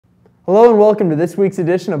Hello and welcome to this week's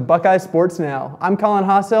edition of Buckeye Sports Now. I'm Colin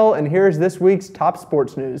Hassel and here's this week's top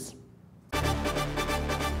sports news.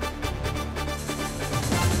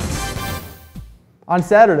 On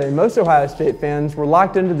Saturday, most Ohio State fans were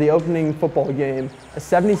locked into the opening football game, a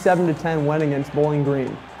 77-10 win against Bowling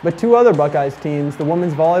Green. But two other Buckeyes teams, the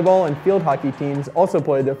women's volleyball and field hockey teams, also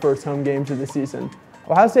played their first home games of the season.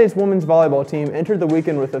 Ohio State's women's volleyball team entered the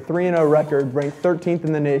weekend with a 3-0 record, ranked 13th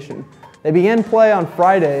in the nation. They began play on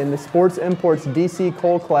Friday in the Sports Imports DC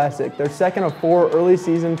Cole Classic, their second of 4 early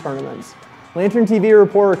season tournaments. Lantern TV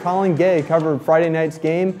reporter Colin Gay covered Friday night's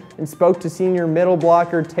game and spoke to senior middle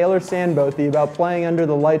blocker Taylor Sandbothy about playing under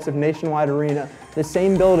the lights of Nationwide Arena, the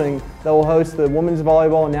same building that will host the Women's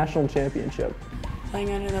Volleyball National Championship.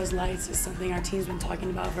 Playing under those lights is something our team's been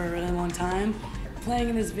talking about for a really long time. Playing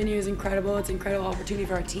in this venue is incredible. It's an incredible opportunity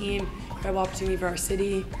for our team, incredible opportunity for our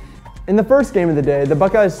city. In the first game of the day, the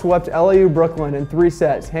Buckeyes swept LAU Brooklyn in 3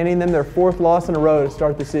 sets, handing them their 4th loss in a row to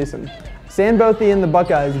start the season. Sandbothy and the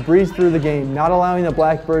Buckeyes breezed through the game, not allowing the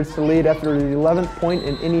Blackbirds to lead after the 11th point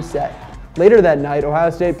in any set. Later that night, Ohio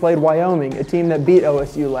State played Wyoming, a team that beat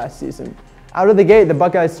OSU last season. Out of the gate, the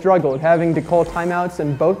Buckeyes struggled, having to call timeouts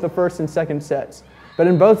in both the first and second sets. But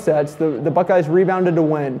in both sets, the Buckeyes rebounded to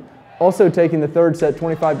win, also taking the third set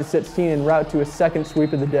 25-16 en route to a second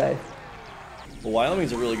sweep of the day. Well,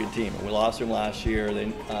 Wyoming's a really good team. We lost them last year.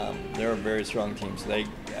 They're a very strong team. So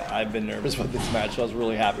I've been nervous with this match, so I was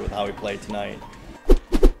really happy with how we played tonight.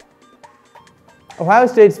 Ohio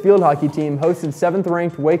State's field hockey team hosted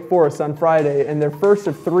 7th-ranked Wake Forest on Friday in their first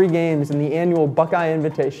of 3 games in the annual Buckeye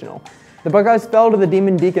Invitational. The Buckeyes fell to the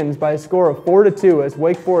Demon Deacons by a score of 4-2 as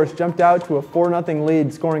Wake Forest jumped out to a 4-0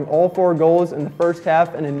 lead, scoring all 4 goals in the first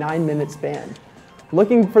half in a 9-minute span.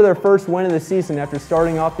 Looking for their first win of the season after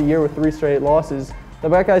starting off the year with 3 straight losses, the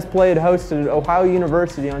Buckeyes played host at Ohio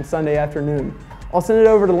University on Sunday afternoon. I'll send it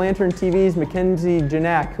over to Lantern TV's Mackenzie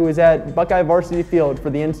Janak, who is at Buckeye Varsity Field for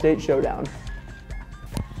the in-state showdown.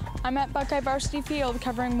 I'm at Buckeye Varsity Field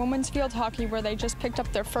covering women's field hockey, where they just picked up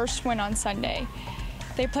their first win on Sunday.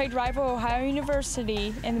 They played rival Ohio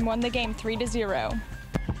University and won the game 3-0.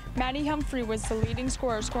 Maddie Humphrey was the leading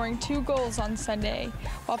scorer, scoring 2 goals on Sunday,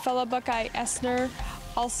 while fellow Buckeye Esther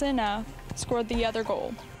Alsina scored the other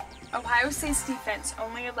goal. Ohio State's defense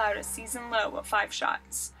only allowed a season low of 5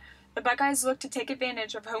 shots. The Buckeyes look to take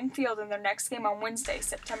advantage of home field in their next game on Wednesday,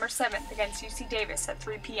 September 7th against UC Davis at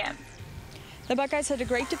 3 p.m. The Buckeyes had a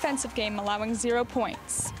great defensive game, allowing 0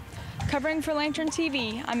 points. Covering for Lantern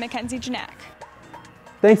TV, I'm Mackenzie Janak.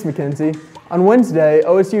 Thanks, Mackenzie. On Wednesday,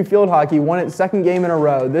 OSU field hockey won its 2nd game in a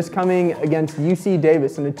row, this coming against UC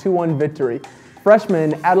Davis in a 2-1 victory.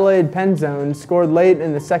 Freshman Adelaide Penzone scored late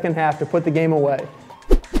in the second half to put the game away.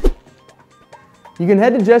 You can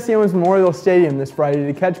head to Jesse Owens Memorial Stadium this Friday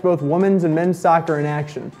to catch both women's and men's soccer in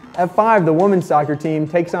action. At 5, the women's soccer team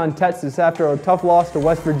takes on Texas after a tough loss to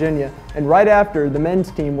West Virginia, and right after, the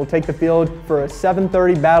men's team will take the field for a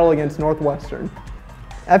 7:30 battle against Northwestern.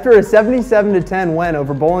 After a 77-10 win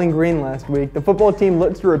over Bowling Green last week, the football team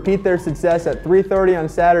looks to repeat their success at 3:30 on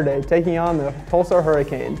Saturday, taking on the Tulsa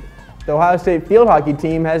Hurricanes. The Ohio State field hockey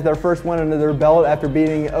team has their first win under their belt after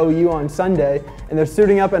beating OU on Sunday, and they're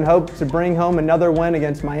suiting up in hope to bring home another win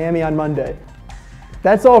against Miami on Monday.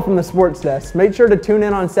 That's all from the Sports Desk. Make sure to tune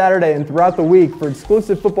in on Saturday and throughout the week for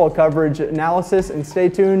exclusive football coverage, analysis, and stay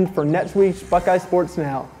tuned for next week's Buckeye Sports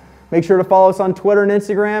Now. Make sure to follow us on Twitter and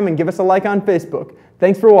Instagram and give us a like on Facebook.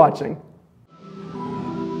 Thanks for watching.